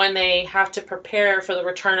 But when they have to prepare for the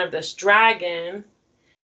return of this dragon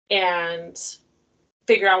and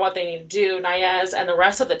figure out what they need to do, Naez and the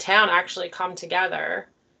rest of the town actually come together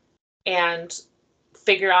and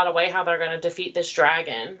figure out a way how they're going to defeat this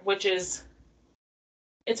dragon, which is,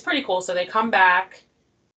 it's pretty cool. So they come back.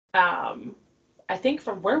 I think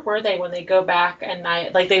from where were they when they go back and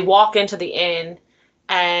like they walk into the inn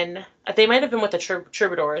and they might have been with the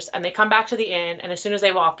troubadours and they come back to the inn and as soon as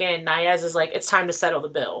they walk in, Naez is like, it's time to settle the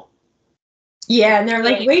bill. Yeah, and they're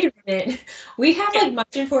like, wait a minute, we have like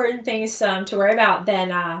much important things to worry about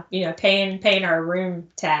than you know, paying our room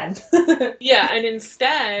tab. Yeah, and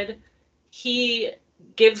instead he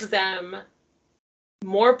gives them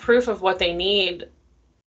more proof of what they need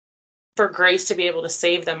for Grace to be able to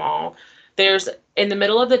save them all. There's, in the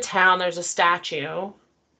middle of the town, there's a statue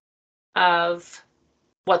of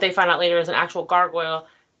what they find out later is an actual gargoyle,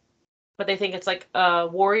 but they think it's like a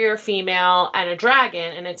warrior female and a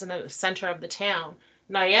dragon, and it's in the center of the town.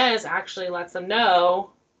 Naez actually lets them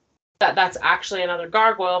know that that's actually another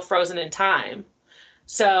gargoyle frozen in time.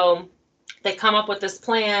 So they come up with this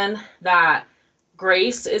plan that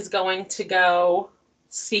Grace is going to go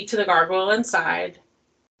speak to the gargoyle inside,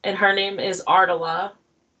 and her name is Ardala.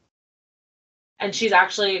 And she's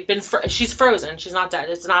actually been, she's frozen. She's not dead.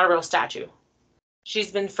 It's not a real statue. She's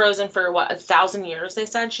been frozen for, 1,000 years, they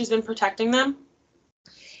said she's been protecting them?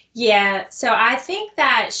 Yeah, so I think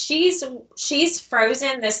that she's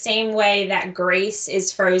frozen the same way that Grace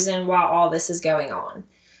is frozen while all this is going on.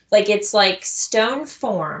 Like, it's like stone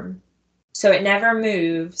form, so it never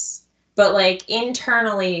moves, but like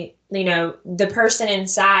internally, you know, the person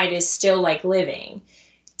inside is still like living.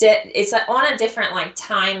 it's on a different like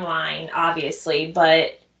timeline, obviously,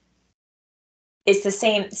 but it's the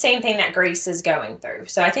same thing that Grace is going through.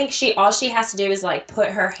 So I think all she has to do is like put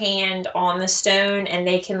her hand on the stone and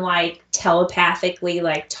they can like telepathically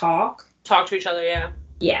like talk to each other.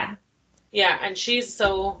 Yeah. Yeah. And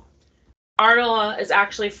Arla is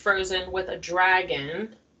actually frozen with a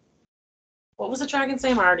dragon. What was the dragon's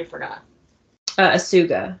name? I already forgot.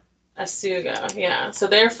 Asuga. Yeah. So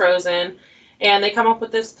they're frozen, and they come up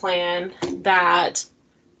with this plan that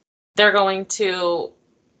they're going to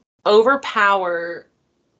overpower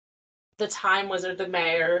the time wizard, the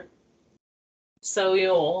mayor,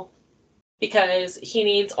 Soyul, because he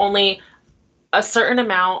needs only a certain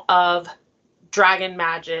amount of dragon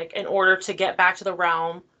magic in order to get back to the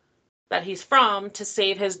realm that he's from to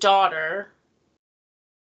save his daughter.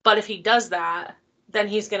 But if he does that, then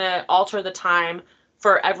he's going to alter the time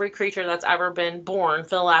for every creature that's ever been born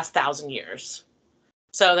for the last 1,000 years.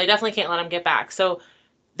 So they definitely can't let him get back. So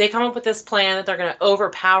they come up with this plan that they're going to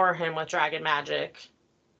overpower him with dragon magic,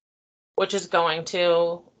 which is going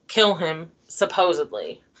to kill him,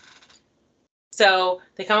 supposedly. So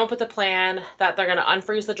they come up with a plan that they're going to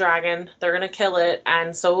unfreeze the dragon, they're going to kill it,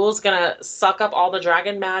 and Soul's going to suck up all the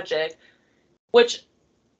dragon magic, which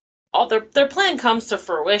all their plan comes to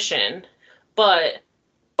fruition. But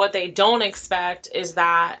what they don't expect is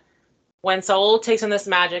that when Soul takes in this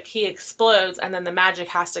magic, he explodes, and then the magic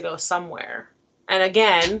has to go somewhere. And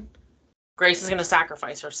again, Grace is going to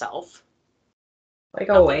sacrifice herself. Like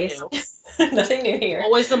always. Nothing new here.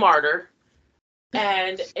 Always the martyr.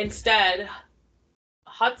 And instead,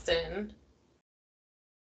 Hudson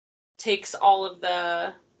takes all of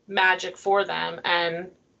the magic for them, and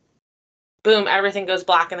boom, everything goes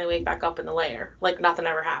black and they wake back up in the lair. Like nothing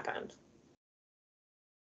ever happened.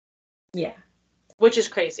 Yeah. Which is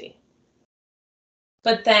crazy.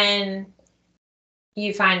 But then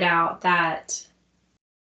you find out that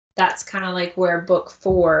that's kind of like where book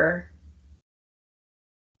 4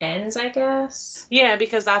 ends, I guess. Yeah,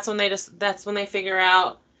 because that's when they figure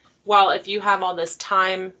out, well, if you have all this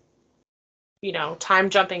time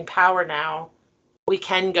jumping power now, we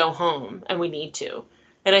can go home and we need to.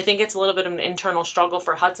 And I think it's a little bit of an internal struggle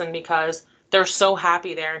for Hudson because they're so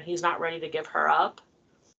happy there and he's not ready to give her up.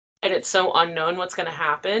 And it's so unknown what's going to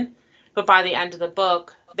happen. But by the end of the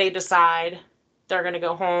book, they decide they're going to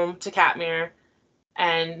go home to Katmere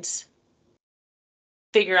and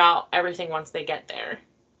figure out everything once they get there.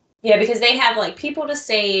 Yeah, because they have like people to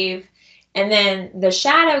save, and then the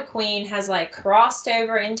Shadow Queen has like crossed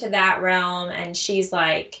over into that realm, and she's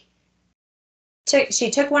like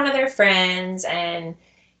she took one of their friends, and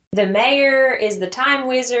the mayor is the time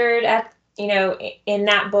wizard in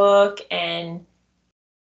that book, and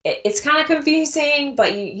it's kind of confusing,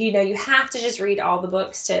 but you have to just read all the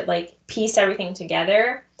books to like piece everything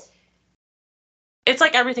together. It's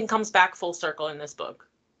like everything comes back full circle in this book.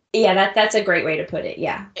 Yeah, that's a great way to put it.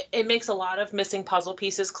 Yeah. It makes a lot of missing puzzle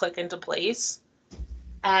pieces click into place.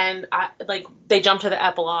 And they jump to the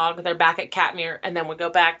epilogue, they're back at Katmere, and then we go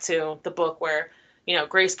back to the book where,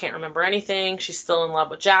 Grace can't remember anything. She's still in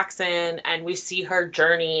love with Jackson, and we see her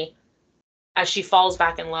journey as she falls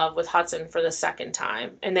back in love with Hudson for the second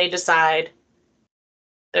time. And they decide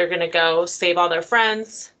they're going to go save all their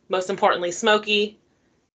friends, most importantly, Smokey.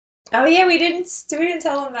 Oh yeah, we didn't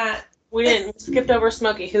tell them that. We didn't. We skipped over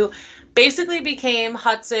Smokey, who basically became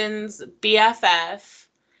Hudson's BFF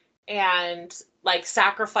and like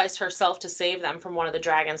sacrificed herself to save them from one of the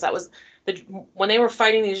dragons. That was when they were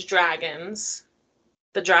fighting these dragons,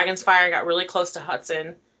 the dragon's fire got really close to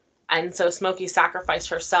Hudson, and so Smokey sacrificed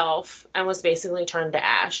herself and was basically turned to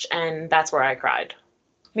ash, and that's where I cried.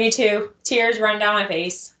 Me too. Tears run down my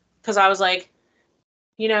face. Because I was like,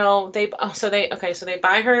 they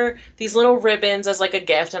buy her these little ribbons as like a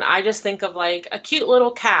gift, and I just think of like a cute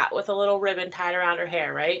little cat with a little ribbon tied around her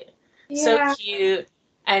hair, right? Yeah. So cute.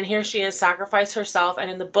 And here she is, sacrificed herself,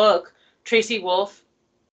 and in the book, Tracy Wolff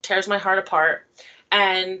tears my heart apart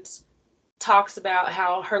and talks about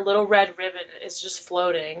how her little red ribbon is just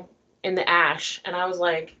floating in the ash, and I was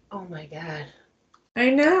like, oh my God.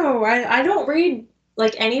 I know. I don't read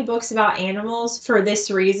like any books about animals for this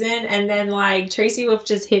reason, and then like Tracy Wolff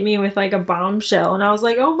just hit me with like a bombshell, and I was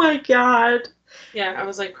like, oh my God. Yeah, I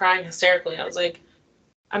was like crying hysterically. I was like,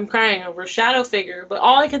 I'm crying over a shadow figure, but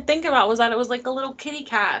all I could think about was that it was like a little kitty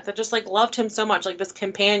cat that just like loved him so much, like this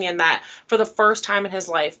companion that for the first time in his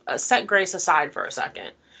life set Grace aside for a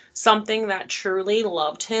second, something that truly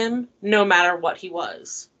loved him no matter what he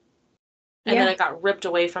was. And then it got ripped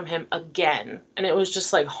away from him again, and it was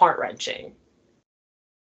just like heart-wrenching.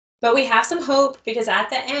 But we have some hope because at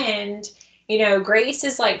the end, Grace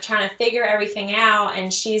is like trying to figure everything out,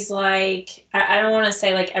 and she's like, I don't want to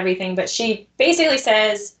say like everything, but she basically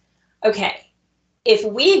says, okay, if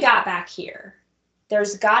we got back here,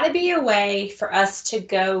 there's got to be a way for us to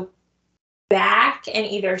go back and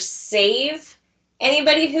either save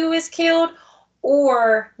anybody who was killed,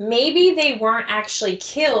 or maybe they weren't actually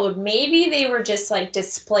killed. Maybe they were just like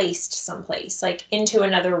displaced someplace, like into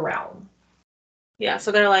another realm. Yeah,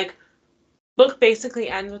 so they're like, book basically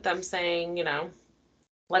ends with them saying,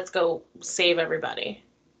 let's go save everybody.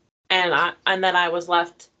 And then I was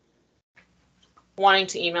left wanting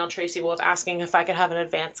to email Tracy Wolff asking if I could have an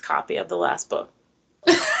advance copy of the last book.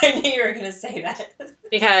 I knew you were going to say that.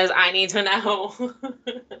 Because I need to know.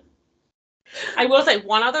 I will say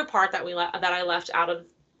one other part that I left out of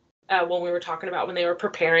when we were talking about when they were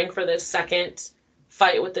preparing for this second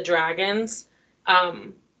fight with the dragons,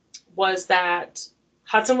 was that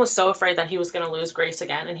Hudson was so afraid that he was going to lose Grace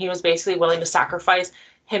again, and he was basically willing to sacrifice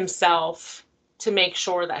himself to make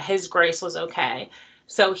sure that his Grace was okay.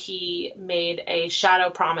 So he made a shadow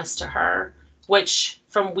promise to her, which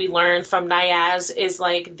we learned from Niaz is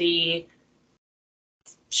like the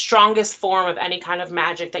strongest form of any kind of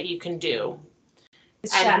magic that you can do.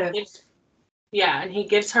 Shadow. And he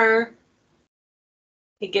gives her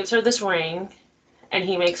this ring, and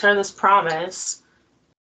he makes her this promise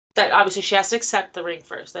that obviously she has to accept the ring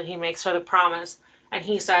first. Then he makes her the promise, and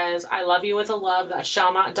he says, I love you with a love that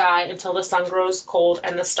shall not die until the sun grows cold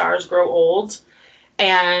and the stars grow old.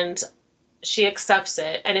 And she accepts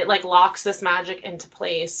it, and it like locks this magic into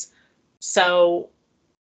place. So,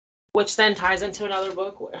 which then ties into another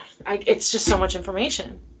book where it's just so much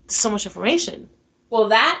information. So much information. Well,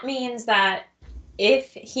 that means that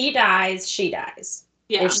if he dies, she dies.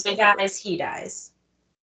 Yeah, if she dies, he dies.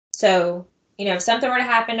 So, if something were to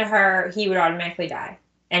happen to her, he would automatically die,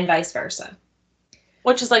 and vice versa.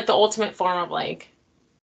 Which is like the ultimate form of like,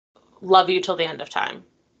 love you till the end of time.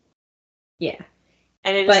 Yeah.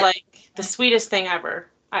 And it is like the sweetest thing ever.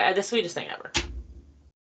 The sweetest thing ever.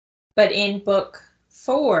 But in book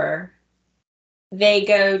 4, they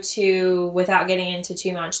go to, without getting into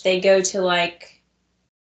too much, they go to like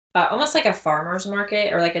almost like a farmer's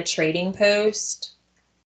market or like a trading post.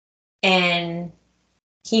 And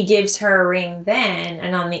he gives her a ring then,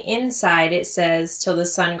 and on the inside it says, till the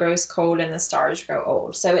sun grows cold and the stars grow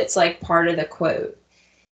old. So it's like part of the quote.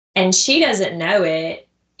 And she doesn't know it,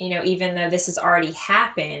 even though this has already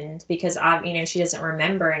happened, because she doesn't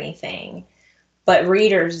remember anything. But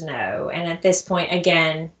readers know. And at this point,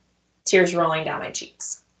 again, tears rolling down my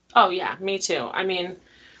cheeks. Oh, yeah, me too. I mean,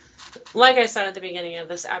 like I said at the beginning of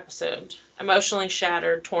this episode, emotionally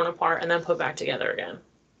shattered, torn apart, and then put back together again.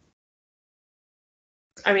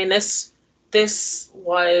 I mean, this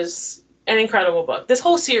was an incredible book. This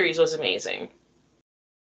whole series was amazing.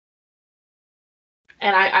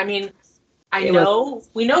 And I mean,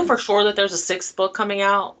 we know for sure that there's a 6th book coming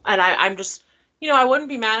out, and I'm just, I wouldn't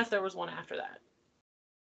be mad if there was one after that.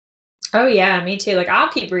 Oh yeah, me too. Like, I'll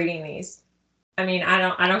keep reading these. I mean,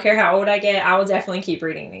 I don't care how old I get, I will definitely keep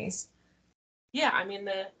reading these. Yeah, I mean,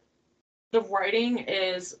 the writing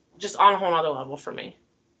is just on a whole other level for me.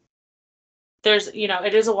 There's,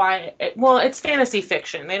 it is it's fantasy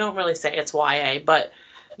fiction. They don't really say it's YA, but,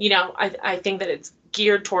 I think that it's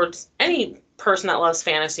geared towards any person that loves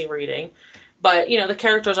fantasy reading. But, the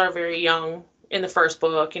characters are very young in the first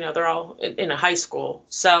book. They're all in a high school.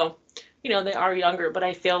 So, they are younger, but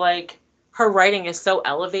I feel like her writing is so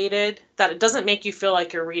elevated that it doesn't make you feel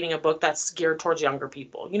like you're reading a book that's geared towards younger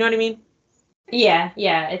people. You know what I mean? Yeah.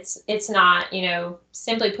 It's not,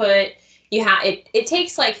 simply put, it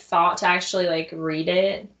takes like thought to actually like read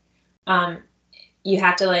it. You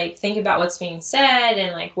have to like think about what's being said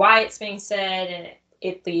and like why it's being said, and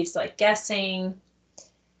it leaves like guessing.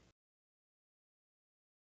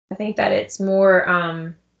 I think that it's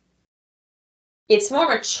more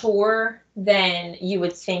mature than you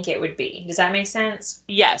would think it would be. Does that make sense?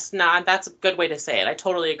 Yes, that's a good way to say it. I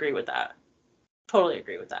totally agree with that.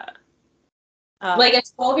 Like a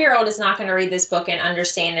 12-year-old is not going to read this book and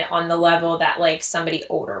understand it on the level that like somebody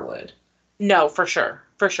older would. No, for sure.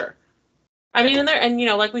 I mean,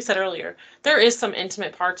 and like we said earlier, there is some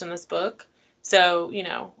intimate parts in this book. So,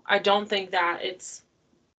 I don't think that it's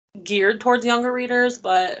geared towards younger readers,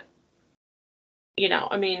 but,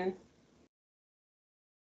 I mean,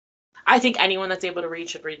 I think anyone that's able to read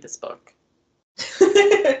should read this book.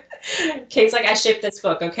 Kate's like, I ship this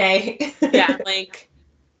book, okay? Yeah, like,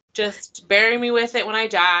 just bury me with it when I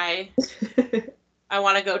die. I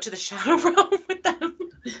want to go to the shadow realm with them.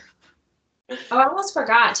 Oh, I almost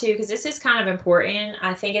forgot too, because this is kind of important.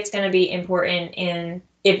 I think it's going to be important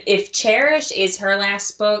if Cherish is her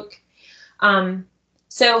last book.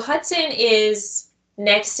 So Hudson is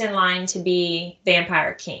next in line to be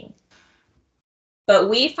Vampire King. But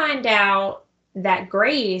we find out that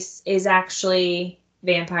Grace is actually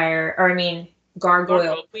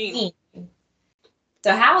Gargoyle Queen.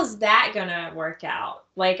 So how is that gonna work out?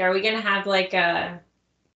 Like, are we gonna have like a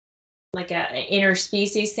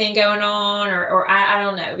interspecies thing going on, or I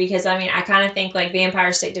don't know, because I mean I kind of think like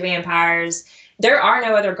vampires stick to vampires. There are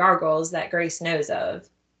no other gargoyles that Grace knows of.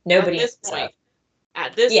 Nobody at this knows point. of.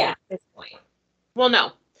 At this Yeah, point. at this point. Well,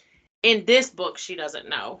 no. In this book, she doesn't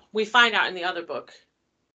know. We find out in the other book.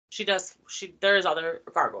 She does. There's other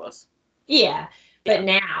gargoyles. Yeah. But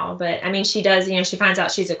I mean, she does, she finds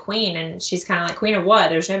out she's a queen and she's kind of like, queen of what?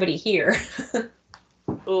 There's nobody here.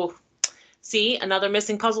 Ooh. See, another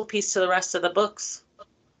missing puzzle piece to the rest of the books.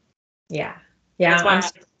 Yeah. Yeah. That's why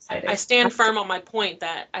excited. I stand firm on my point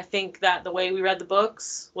that I think that the way we read the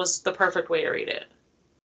books was the perfect way to read it.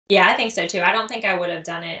 Yeah, I think so too. I don't think I would have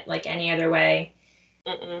done it like any other way.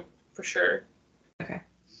 For sure. Okay.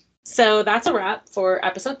 So that's a wrap for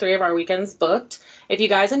episode 3 of our Weekends Booked. If you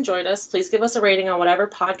guys enjoyed us, please give us a rating on whatever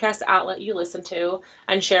podcast outlet you listen to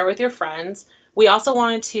and share with your friends. We also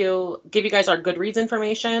wanted to give you guys our GoodReads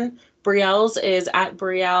information. Brielle's is at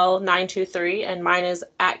Brielle923 and mine is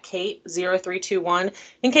at Kate0321,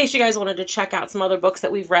 in case you guys wanted to check out some other books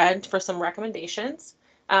that we've read for some recommendations.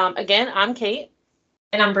 Again, I'm Kate.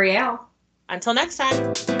 And I'm Brielle. Until next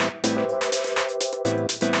time.